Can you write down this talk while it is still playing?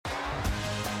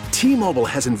T-Mobile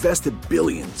has invested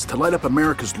billions to light up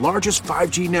America's largest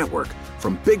 5G network,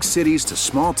 from big cities to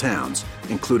small towns,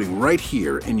 including right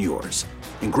here in yours.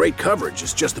 And great coverage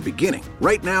is just the beginning.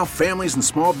 Right now, families and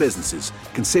small businesses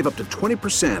can save up to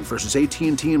 20% versus AT&T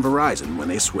and Verizon when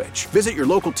they switch. Visit your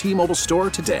local T-Mobile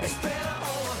store today.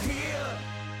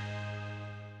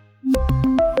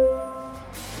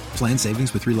 Plan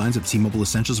savings with 3 lines of T-Mobile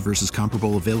Essentials versus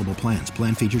comparable available plans.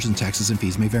 Plan features and taxes and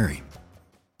fees may vary.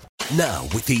 Now,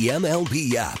 with the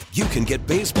MLB app, you can get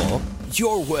baseball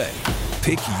your way.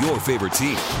 Pick your favorite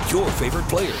team, your favorite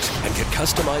players, and get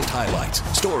customized highlights,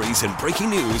 stories, and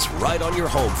breaking news right on your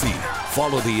home feed.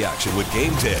 Follow the action with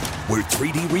Game Day, where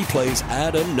 3D replays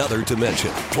add another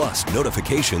dimension. Plus,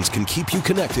 notifications can keep you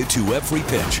connected to every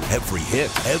pitch, every hit,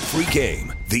 every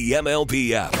game. The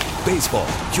MLB app. Baseball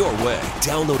your way.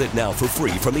 Download it now for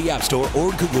free from the App Store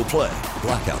or Google Play.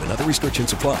 Blackout and other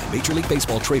restrictions apply. Major League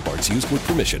Baseball trademarks used with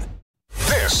permission.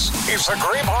 This is the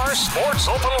Graybar Sports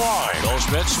Open Line.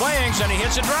 Goldschmidt swings and he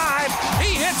hits a drive.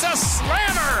 He hits a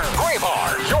slammer.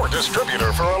 Graybar, your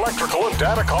distributor for electrical and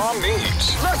datacom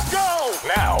needs. Let's go!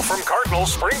 Now from Cardinal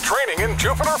Spring Training in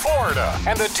Jupiter, Florida,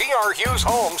 and the T.R. Hughes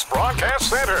Homes Broadcast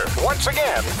Center, once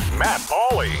again, Matt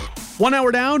Pauley. 1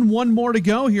 hour down, one more to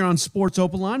go here on Sports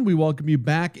Open Line. We welcome you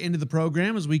back into the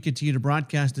program as we continue to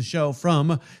broadcast the show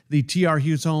from the T.R.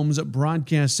 Hughes Homes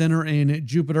Broadcast Center in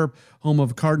Jupiter, home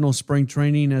of Cardinal Spring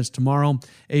Training. As tomorrow,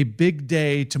 a big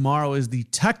day. Tomorrow is the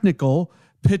technical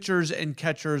pitchers and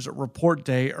catchers report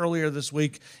day. Earlier this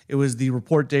week, it was the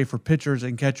report day for pitchers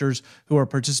and catchers who are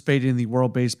participating in the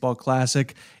World Baseball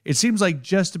Classic. It seems like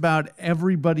just about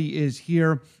everybody is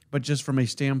here, but just from a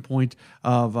standpoint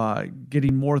of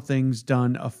getting more things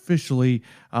done officially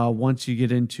once you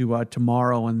get into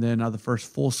tomorrow and then the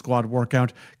first full squad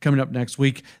workout coming up next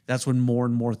week, that's when more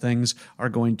and more things are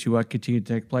going to continue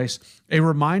to take place. A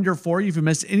reminder for you, if you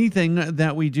miss anything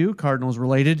that we do Cardinals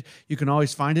related, you can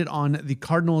always find it on the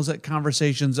Cardinals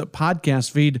Conversations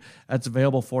podcast feed. That's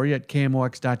available for you at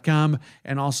KMOX.com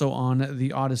and also on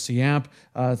the Odyssey app.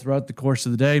 Throughout the course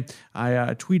of the day,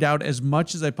 I tweet out as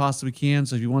much as I possibly can,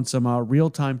 so if you want some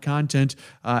real-time content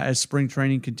as spring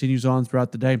training continues on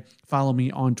throughout the day, follow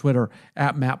me on Twitter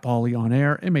at Matt Pauley on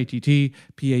air,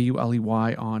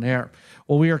 MattPauley on air.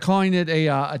 Well, we are calling it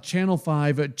a Channel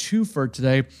 5 twofer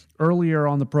today. Earlier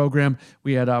on the program,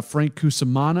 we had Frank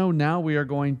Cusimano. Now we are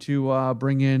going to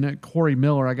bring in Corey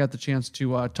Miller. I got the chance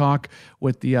to talk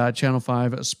with the Channel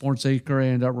 5 sports anchor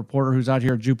and reporter who's out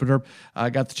here at Jupiter.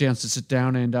 I got the chance to sit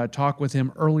down and talk with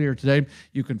him earlier today.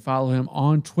 You can follow him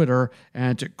on Twitter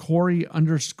at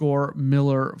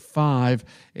Corey_Miller5.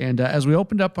 And as we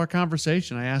opened up our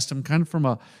conversation, I asked him kind of from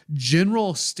a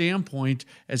general standpoint,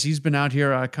 as he's been out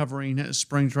here covering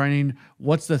spring training,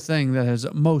 what's the thing that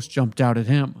has most jumped out at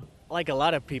him? Like a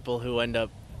lot of people who end up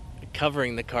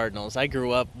covering the Cardinals, I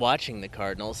grew up watching the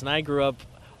Cardinals, and I grew up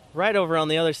right over on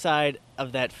the other side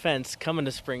of that fence coming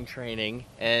to spring training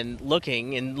and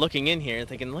looking in here and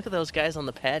thinking, look at those guys on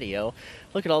the patio.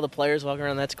 Look at all the players walking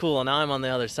around. That's cool. And now I'm on the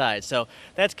other side. So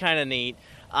that's kind of neat.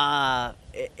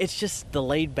 It's just the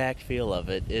laid-back feel of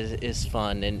it is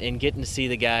fun. And getting to see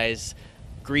the guys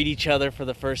greet each other for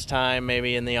the first time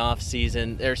maybe in the off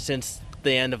season or since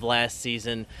the end of last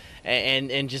season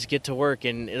and just get to work.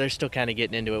 And they're still kind of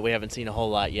getting into it. We haven't seen a whole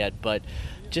lot yet, but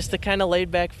just the kind of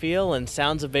laid-back feel and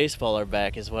sounds of baseball are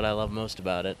back is what I love most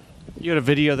about it. You had a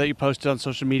video that you posted on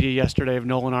social media yesterday of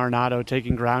Nolan Arenado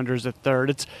taking grounders at third.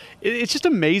 It's just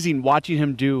amazing watching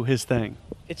him do his thing.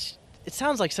 It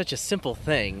sounds like such a simple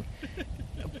thing,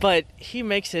 but he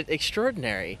makes it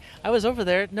extraordinary. I was over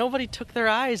there, nobody took their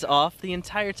eyes off the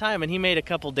entire time, and he made a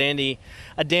couple dandy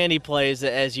plays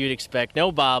as you'd expect.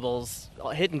 No bobbles,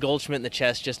 hitting Goldschmidt in the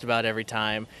chest just about every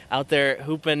time. Out there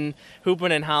hooping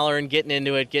and hollering, getting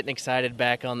into it, getting excited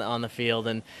back on the field,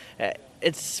 and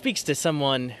it speaks to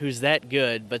someone who's that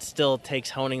good but still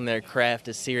takes honing their craft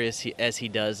as serious as he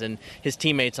does, and his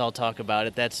teammates all talk about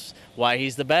it. That's why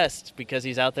he's the best, because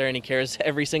he's out there and he cares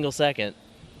every single second.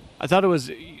 I thought it was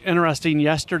interesting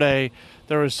yesterday.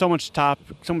 There was so much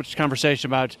conversation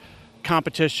about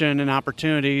competition and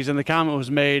opportunities, and the comment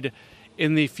was made,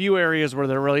 in the few areas where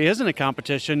there really isn't a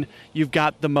competition, you've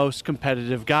got the most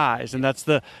competitive guys, and that's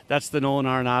the Nolan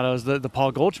Arenados, the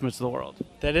Paul Goldschmidts of the world.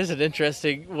 That is an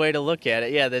interesting way to look at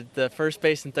it. Yeah, the first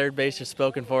base and third base are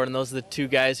spoken for, and those are the two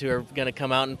guys who are going to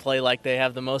come out and play like they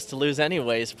have the most to lose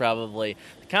anyways, probably.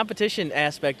 The competition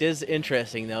aspect is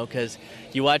interesting, though, because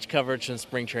you watch coverage from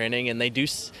spring training, and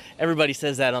everybody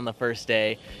says that on the first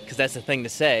day, because that's the thing to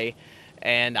say.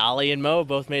 And Ollie and Mo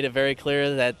both made it very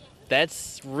clear that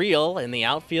that's real in the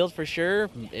outfield for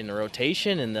sure, in the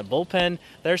rotation, in the bullpen.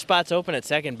 There are spots open at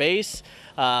second base,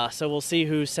 so we'll see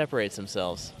who separates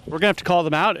themselves. We're going to have to call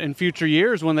them out in future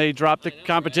years when they drop the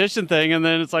competition thing, and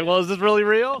then it's like, well, is this really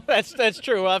real? That's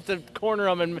true. We'll have to corner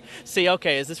them and see,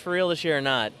 okay, is this for real this year or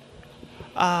not?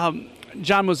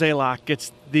 John Mozeliak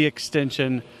gets the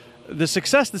extension. The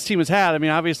success this team has had, I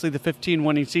mean, obviously the 15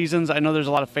 winning seasons, I know there's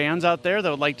a lot of fans out there that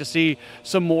would like to see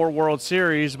some more World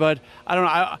Series, but I don't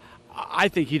know. I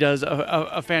think he does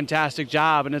a fantastic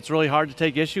job, and it's really hard to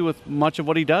take issue with much of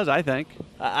what he does, I think.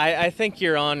 I think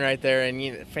you're on right there,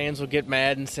 and fans will get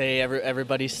mad and say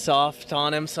everybody's soft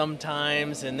on him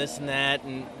sometimes and this and that,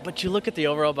 but you look at the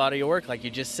overall body of work, like you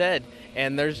just said,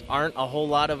 and aren't a whole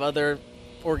lot of other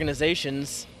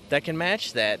organizations that can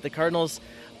match that. The Cardinals,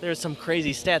 there's some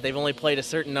crazy stat. They've only played a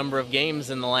certain number of games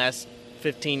in the last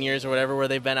 15 years or whatever where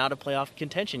they've been out of playoff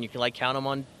contention. You can count them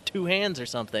on 2 hands or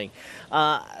something.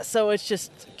 So it's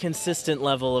just consistent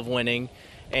level of winning,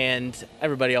 and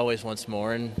everybody always wants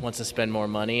more and wants to spend more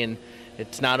money, and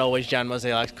it's not always John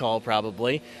Mozeliak's call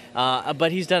probably.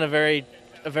 But he's done a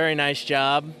very nice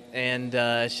job, and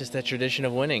it's just that tradition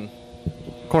of winning.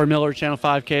 Corey Miller, Channel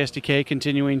 5 KSDK,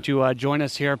 continuing to join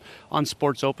us here on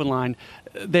Sports Open Line.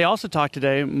 They also talked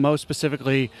today, most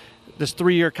specifically, this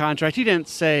 3-year contract. He didn't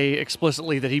say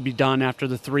explicitly that he'd be done after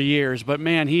the 3 years, but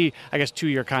man, I guess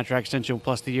 2-year contract extension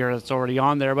plus the year that's already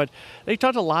on there. But they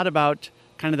talked a lot about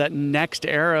kind of that next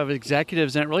era of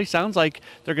executives, and it really sounds like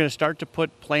they're going to start to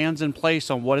put plans in place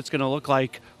on what it's going to look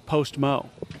like post-Mo.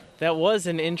 That was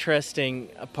an interesting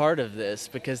part of this,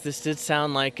 because this did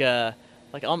sound like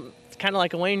kind of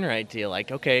like a Wainwright deal,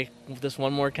 like, okay, this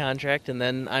one more contract and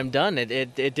then I'm done.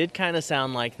 It did kind of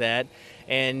sound like that.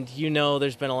 And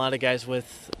there's been a lot of guys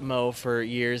with Mo for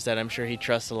years that I'm sure he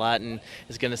trusts a lot and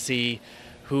is going to see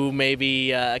who maybe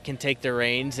can take the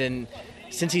reins. And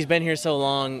since he's been here so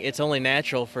long, it's only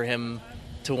natural for him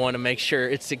to want to make sure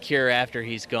it's secure after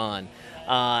he's gone.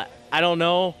 I don't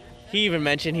know. He even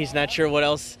mentioned he's not sure what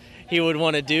else he would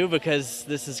want to do, because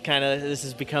this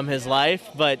has become his life.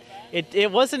 But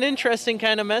it was an interesting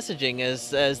kind of messaging, as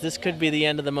this could be the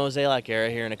end of the Mozeliak era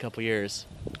here in a couple years.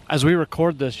 As we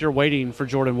record this, you're waiting for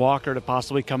Jordan Walker to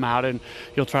possibly come out, and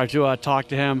you'll try to talk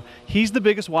to him. He's the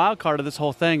biggest wild card of this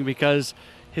whole thing, because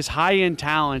his high-end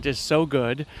talent is so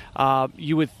good.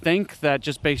 You would think that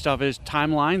just based off his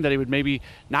timeline that he would maybe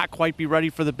not quite be ready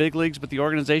for the big leagues, but the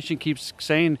organization keeps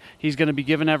saying he's going to be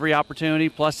given every opportunity.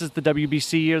 Plus, it's the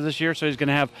WBC year this year, so he's going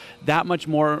to have that much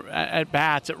more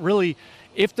at-bats. It really,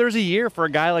 if there's a year for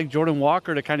a guy like Jordan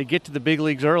Walker to kind of get to the big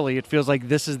leagues early, it feels like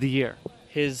this is the year.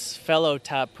 His fellow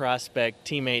top prospect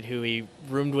teammate who he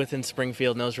roomed with in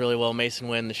Springfield knows really well, Mason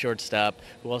Wynn, the shortstop,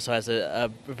 who also has a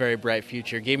very bright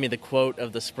future, gave me the quote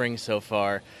of the spring so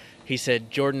far. He said,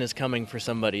 Jordan is coming for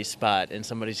somebody's spot, and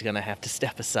somebody's going to have to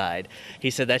step aside.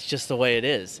 He said that's just the way it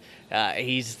is.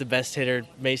 He's the best hitter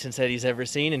Mason said he's ever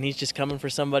seen, and he's just coming for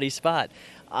somebody's spot.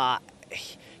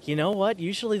 You know what?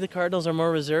 Usually the Cardinals are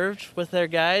more reserved with their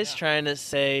guys, trying to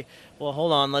say, well,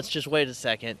 hold on, let's just wait a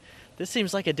second. This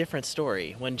seems like a different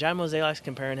story. When John Mozeliak's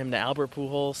comparing him to Albert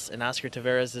Pujols and Oscar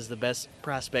Taveras as the best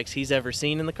prospects he's ever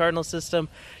seen in the Cardinal system,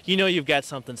 you've got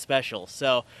something special.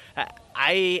 So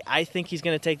I think he's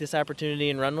going to take this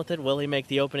opportunity and run with it. Will he make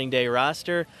the opening day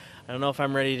roster? I don't know if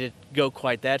I'm ready to go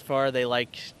quite that far. They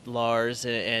like Lars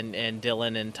and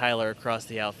Dylan and Tyler across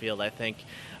the outfield, I think,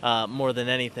 more than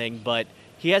anything. But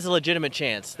he has a legitimate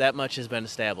chance. That much has been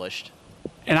established.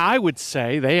 And I would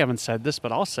say, they haven't said this,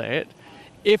 but I'll say it,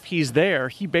 if he's there,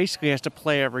 he basically has to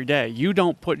play every day. You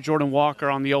don't put Jordan Walker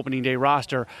on the opening day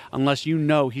roster unless you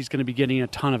know he's going to be getting a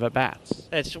ton of at-bats.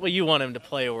 You want him to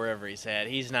play wherever he's at.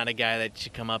 He's not a guy that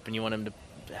should come up and you want him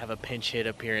to have a pinch hit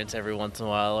appearance every once in a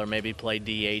while, or maybe play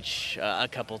DH a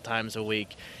couple times a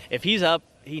week. If he's up,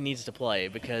 he needs to play,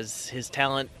 because his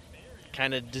talent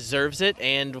kind of deserves it,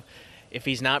 and if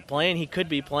he's not playing, he could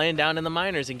be playing down in the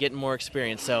minors and getting more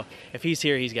experience. So if he's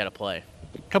here, he's got to play.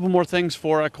 A couple more things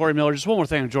for Corey Miller. Just one more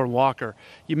thing on Jordan Walker.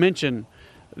 You mentioned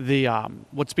the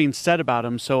what's being said about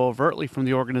him so overtly from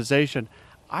the organization.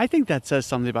 I think that says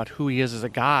something about who he is as a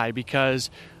guy, because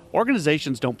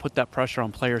organizations don't put that pressure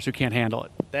on players who can't handle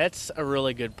it. That's a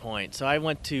really good point. So I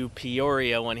went to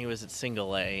Peoria when he was at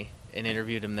Single A and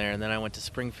interviewed him there, and then I went to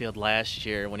Springfield last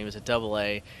year when he was at Double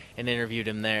A and interviewed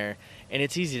him there. And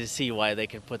it's easy to see why they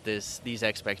could put these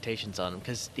expectations on him,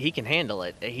 because he can handle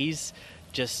it. He's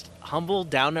just humble,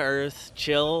 down to earth,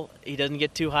 chill. He doesn't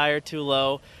get too high or too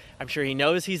low. I'm sure he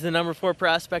knows he's the number 4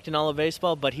 prospect in all of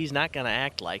baseball, but he's not going to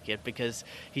act like it, because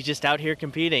he's just out here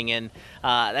competing. And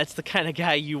that's the kind of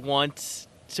guy you want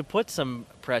to put some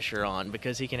pressure on,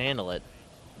 because he can handle it.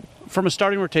 From a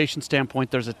starting rotation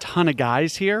standpoint, there's a ton of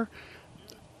guys here.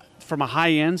 From a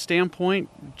high-end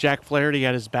standpoint, Jack Flaherty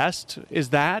at his best is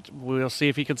that. We'll see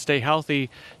if he can stay healthy.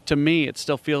 To me, it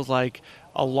still feels like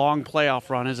a long playoff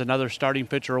run is another starting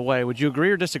pitcher away. Would you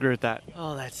agree or disagree with that?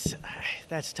 Oh,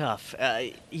 that's tough.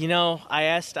 I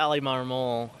asked Ali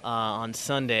Marmol on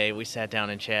Sunday. We sat down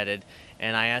and chatted,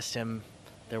 and I asked him,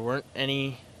 there weren't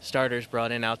any starters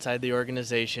brought in outside the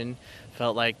organization.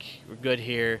 Felt like we're good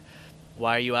here.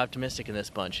 Why are you optimistic in this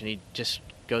bunch? And he just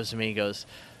goes to me, he goes,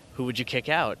 who would you kick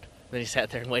out? Then he sat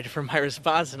there and waited for my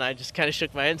response, and I just kind of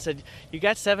shook my head and said, you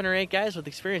got 7 or 8 guys with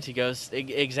experience. He goes,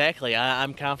 exactly.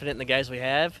 I'm confident in the guys we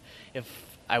have. If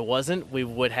I wasn't, we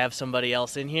would have somebody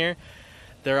else in here.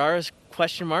 There are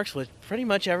question marks with pretty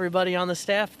much everybody on the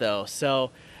staff, though.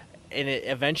 So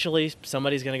eventually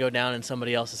somebody's going to go down and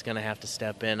somebody else is going to have to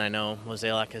step in. I know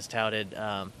Mozeliak has touted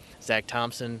Zach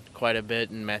Thompson quite a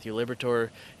bit, and Matthew Liberatore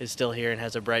is still here and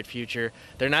has a bright future.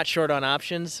 They're not short on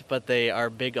options, but they are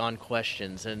big on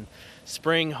questions. And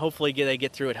spring, hopefully they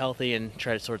get through it healthy and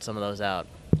try to sort some of those out.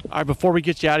 All right, before we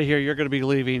get you out of here, you're going to be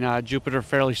leaving Jupiter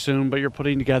fairly soon, but you're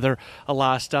putting together a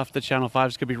lot of stuff that Channel 5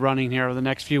 is going to be running here over the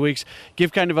next few weeks.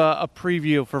 Give kind of a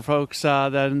preview for folks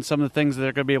and some of the things that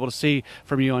they're going to be able to see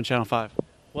from you on Channel 5.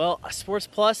 Well, Sports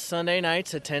Plus, Sunday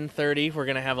nights at 10:30. We're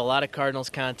going to have a lot of Cardinals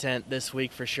content this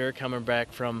week for sure, coming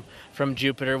back from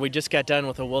Jupiter. We just got done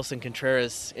with a Wilson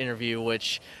Contreras interview,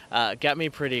 which got me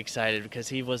pretty excited because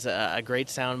he was a great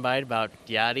soundbite about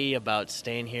Yadi, about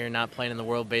staying here, not playing in the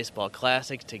World Baseball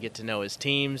Classic, to get to know his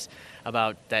teams,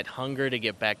 about that hunger to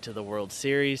get back to the World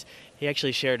Series. He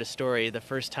actually shared a story. The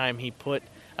first time he put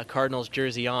a Cardinals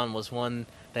jersey on was one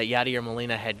that Yadier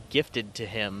Molina had gifted to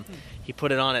him. He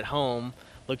put it on at home,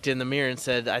 looked in the mirror and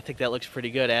said, I think that looks pretty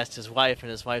good, asked his wife,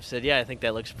 and his wife said, yeah, I think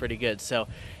that looks pretty good. So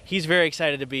he's very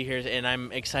excited to be here, and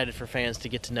I'm excited for fans to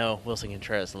get to know Wilson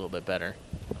Contreras a little bit better.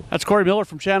 That's Corey Miller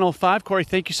from Channel 5. Corey,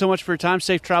 thank you so much for your time.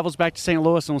 Safe travels back to St.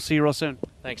 Louis, and we'll see you real soon.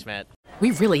 Thanks, Matt.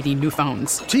 We really need new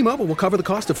phones. T-Mobile will cover the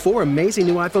cost of 4 amazing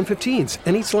new iPhone 15s,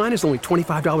 and each line is only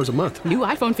 $25 a month. New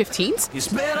iPhone 15s? It's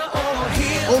better over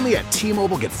here. Only at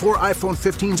T-Mobile, get 4 iPhone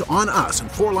 15s on us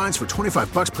and 4 lines for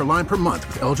 $25 per line per month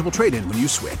with eligible trade-in when you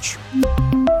switch.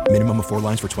 Minimum of 4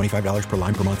 lines for $25 per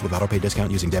line per month with autopay discount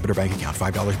using debit or bank account.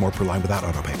 $5 more per line without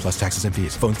autopay, plus taxes and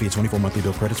fees. Phone fee at 24 monthly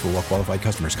bill credits for well-qualified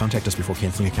customers. Contact us before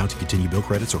canceling account to continue bill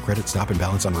credits or credit stop and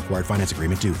balance on required finance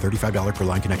agreement due. $35 per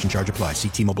line connection charge applies. See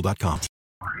T-Mobile.com.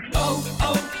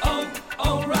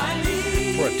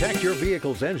 O'Reilly. Protect your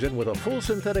vehicle's engine with a full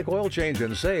synthetic oil change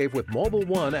and save with Mobil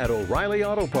 1 at O'Reilly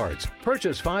Auto Parts.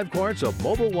 Purchase 5 quarts of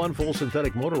Mobil 1 full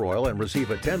synthetic motor oil and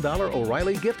receive a $10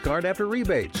 O'Reilly gift card after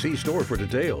rebate. See store for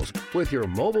details. With your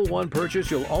Mobil 1 purchase,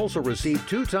 you'll also receive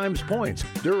 2 times points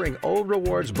during O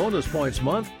Rewards Bonus Points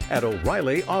Month at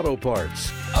O'Reilly Auto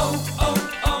Parts.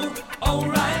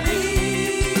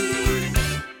 O'Reilly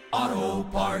Auto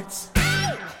Parts.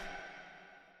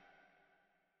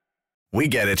 We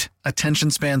get it.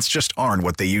 Attention spans just aren't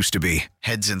what they used to be.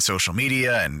 Heads in social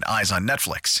media and eyes on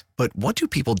Netflix. But what do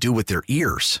people do with their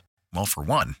ears? Well, for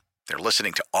one, they're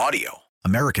listening to audio.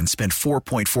 Americans spend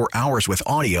 4.4 hours with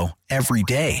audio every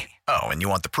day. Oh, and you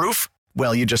want the proof?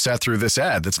 Well, you just sat through this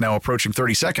ad that's now approaching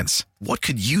 30 seconds. What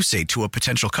could you say to a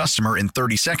potential customer in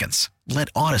 30 seconds? Let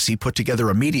Odyssey put together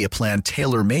a media plan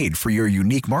tailor-made for your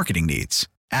unique marketing needs.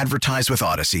 Advertise with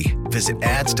Odyssey. Visit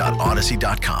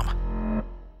ads.odyssey.com.